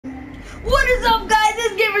What is up, guys?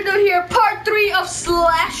 It's Gamer Dude here, part 3 of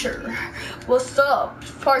Slasher. What's up?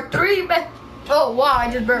 Part 3, man. Oh wow,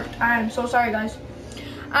 I just burped. I am so sorry, guys.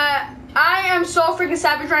 I am so freaking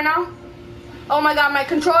savage right now. Oh my god, my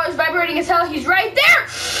controller is vibrating as hell. He's right there.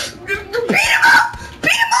 Beat him up!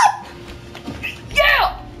 Beat him up!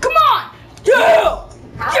 Yeah! Come on! Yeah!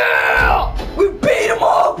 Yeah! We beat him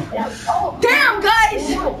up! Damn,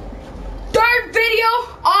 guys! Third video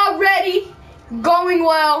already going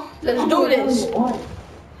well. Let's do this.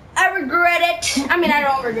 I regret it. I mean, I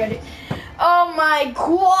don't regret it. Oh my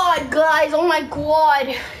god, guys. Oh my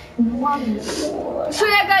god. So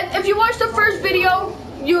yeah, guys, if you watched the first video,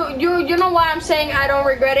 you know why I'm saying I don't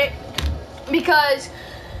regret it. Because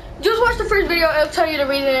just watch the first video, it'll tell you the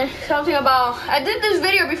reason. Something about, I did this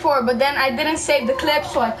video before, but then I didn't save the clip,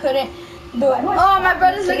 so I couldn't do it. Oh, my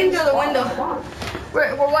brother's looking through the window.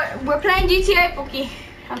 We're playing GTA, Pookie.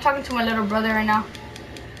 I'm talking to my little brother right now.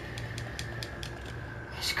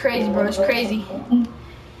 It's crazy, bro. It's crazy.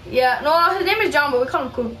 Yeah, no, his name is John, but we call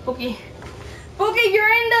him Pookie. Pookie, you're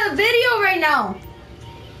in the video right now.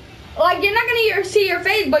 Like, you're not gonna see your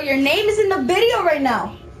face, but your name is in the video right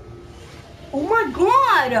now. Oh my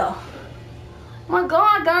god. Oh my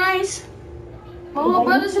god, guys. My little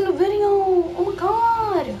brother's in the video. Oh my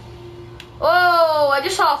god. Oh, I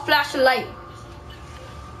just saw a flash of light.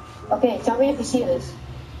 Okay, tell me if you see this.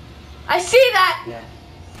 I see that. Yeah.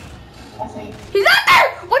 He's out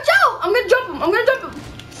there. Watch out. I'm gonna jump him. I'm gonna jump him.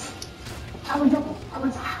 I would jump him.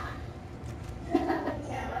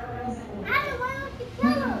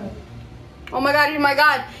 Oh my god, oh my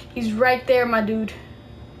god. He's right there, my dude.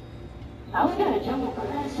 I was gonna jump him.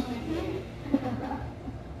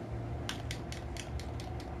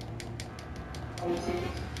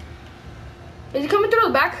 Is he coming through the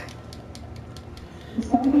back?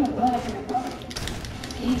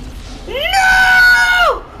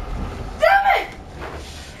 No! Damn it!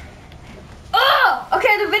 Oh!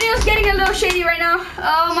 Okay, the video's getting a little shady right now.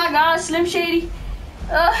 Oh my god, Slim Shady.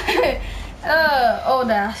 Oh,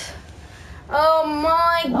 that's. Oh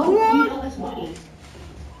my god.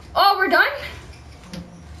 Oh, we're done?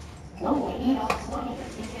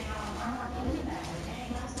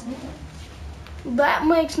 That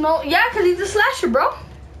makes no. Yeah, because he's a slasher, bro.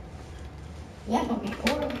 Yeah, but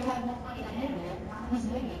before we had no money to handle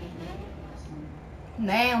it.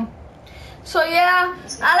 Damn. So yeah,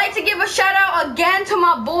 I like to give a shout out again to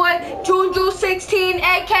my boy Juju16,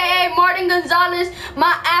 aka Martin Gonzalez,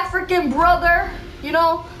 my African brother. You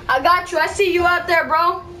know, I got you. I see you out there,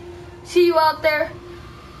 bro. See you out there.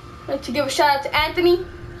 I'd like to give a shout out to Anthony.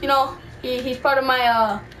 You know, he's part of my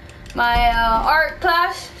art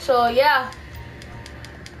class. So yeah,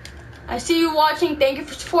 I see you watching. Thank you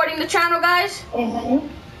for supporting the channel, guys. Is that you?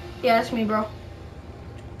 Yeah, that's me, bro.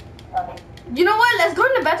 Okay. You know what? Let's go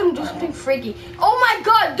in the bathroom and do something freaky. Oh my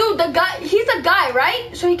god, dude, the guy, he's a guy,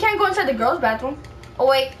 right? So he can't go inside the girls' bathroom. Oh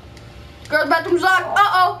wait, girls' bathroom's locked.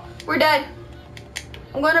 Uh-oh, we're dead.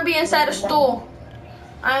 I'm gonna be inside a stool.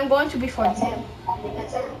 I'm going to be funny. That's him. I think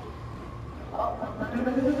that's him.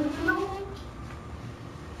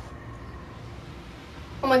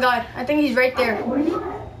 Oh my god, I think he's right there.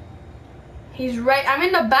 He's right, I'm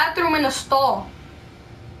in the bathroom in the stall.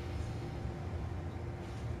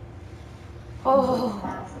 Oh,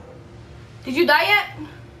 did you die yet?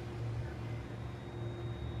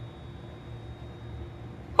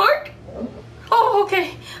 Mark? Oh,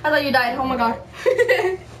 okay. I thought you died. Oh my god.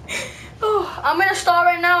 Oh, I'm in a stall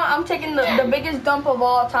right now. I'm taking the biggest dump of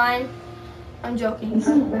all time. I'm joking. Go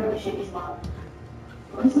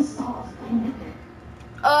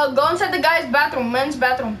inside the guy's bathroom, men's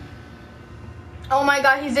bathroom. Oh my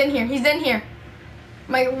god, he's in here. He's in here.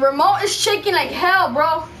 My remote is shaking like hell,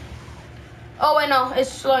 bro. Oh wait, no,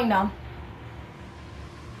 it's slowing down.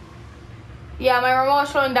 Yeah, my remote is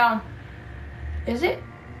slowing down. Is it?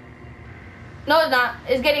 No, it's not.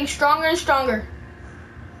 It's getting stronger and stronger.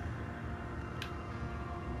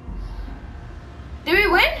 Did we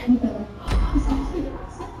win?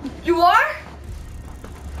 You are?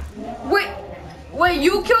 Wait,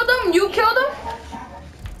 you killed him? You killed him?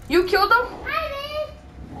 You killed him?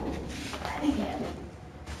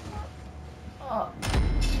 Oh.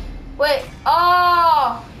 Wait,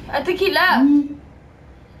 oh, I think he left.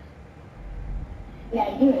 Yeah,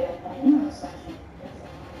 I knew it.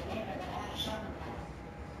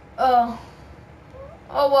 Oh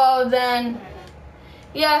well then.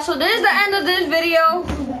 Yeah, so this is the end of this video.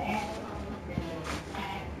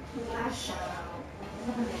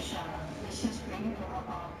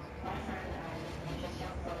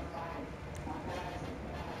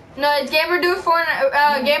 No, it's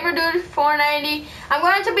GamerDude490. I'm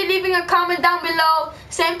going to be leaving a comment down below.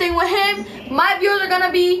 Same thing with him. My views are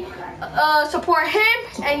gonna be support him.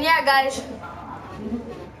 And yeah, guys.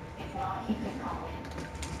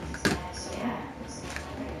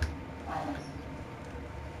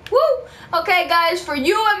 Woo! Okay, guys, for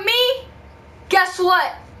you and me, guess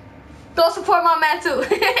what? Go support my man too.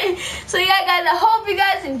 So yeah, guys, I hope you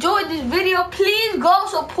guys enjoyed this video. Please go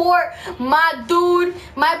support my dude,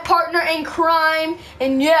 my partner in crime.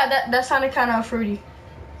 And yeah, that sounded kind of fruity.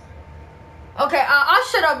 Okay, I'll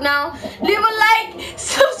shut up now. Leave a like,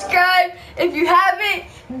 subscribe if you haven't.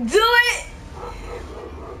 Do it.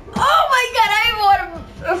 Oh my god, I even want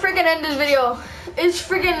to freaking end this video. It's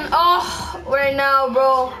freaking right now,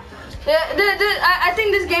 bro. I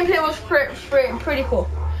think this gameplay was pretty cool.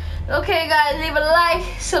 Okay, guys, leave a like,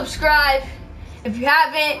 subscribe if you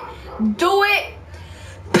haven't. Do it.